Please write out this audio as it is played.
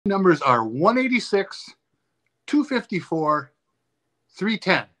Numbers are 186, 254,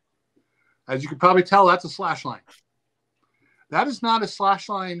 310. As you can probably tell, that's a slash line. That is not a slash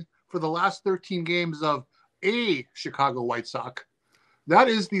line for the last 13 games of a Chicago White Sox. That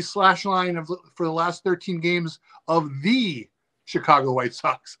is the slash line for the last 13 games of the Chicago White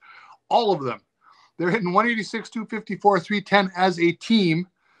Sox. All of them. They're hitting 186, 254, 310 as a team.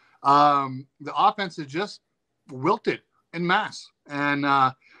 The offense is just wilted en masse. And,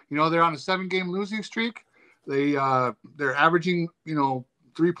 they're on a 7-game losing streak. They're averaging,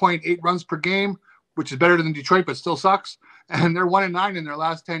 3.8 runs per game, which is better than Detroit, but still sucks. And they're 1-9 in their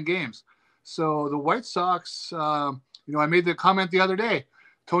last 10 games. So the White Sox, I made the comment the other day,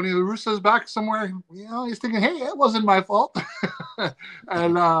 Tony La Russa's back somewhere. He's thinking, hey, it wasn't my fault.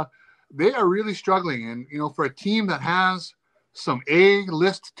 And they are really struggling. And, for a team that has some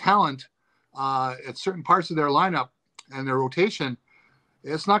A-list talent at certain parts of their lineup and their rotation,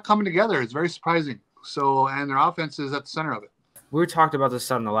 it's not coming together. It's very surprising. So, and their offense is at the center of it. We talked about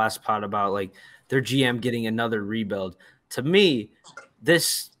this on the last pod about like their GM getting another rebuild. To me,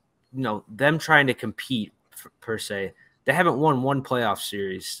 this, them trying to compete per se, they haven't won one playoff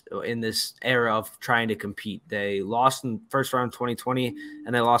series in this era of trying to compete. They lost in the first round in 2020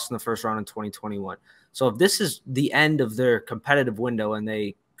 and they lost in the first round in 2021. So if this is the end of their competitive window and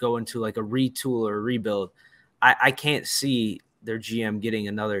they go into like a retool or a rebuild, I can't see their GM getting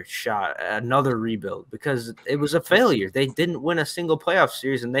another shot, another rebuild, because it was a failure. They didn't win a single playoff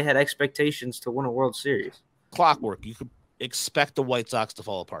series, and they had expectations to win a World Series. Clockwork. You could expect the White Sox to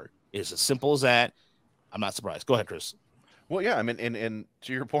fall apart. It's as simple as that. I'm not surprised. Go ahead, Chris. Well, yeah, I mean, and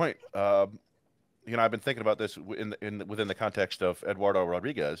to your point, I've been thinking about this within the context of Eduardo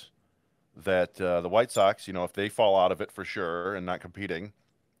Rodriguez, that the White Sox, if they fall out of it for sure and not competing,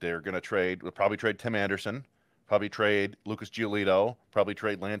 they're going to probably trade Tim Anderson, probably trade Lucas Giolito, probably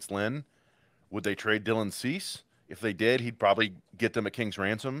trade Lance Lynn. Would they trade Dylan Cease? If they did, he'd probably get them a king's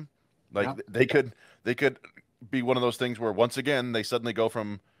ransom. They could be one of those things where once again they suddenly go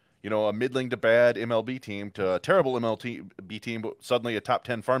from a middling to bad MLB team to a terrible MLB team, but suddenly a top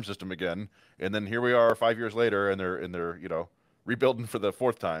 10 farm system again. And then here we are 5 years later, and they're rebuilding for the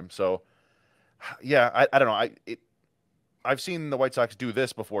 4th time. So yeah, I don't know. I've seen the White Sox do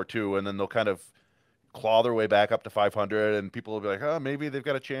this before too, and then they'll kind of claw their way back up to 500, and people will be like, oh, maybe they've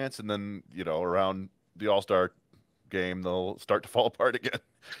got a chance. And then, around the All-Star game, they'll start to fall apart again.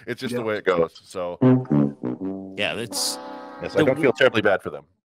 It's just the way it goes. So, yeah, I don't feel terribly bad for them.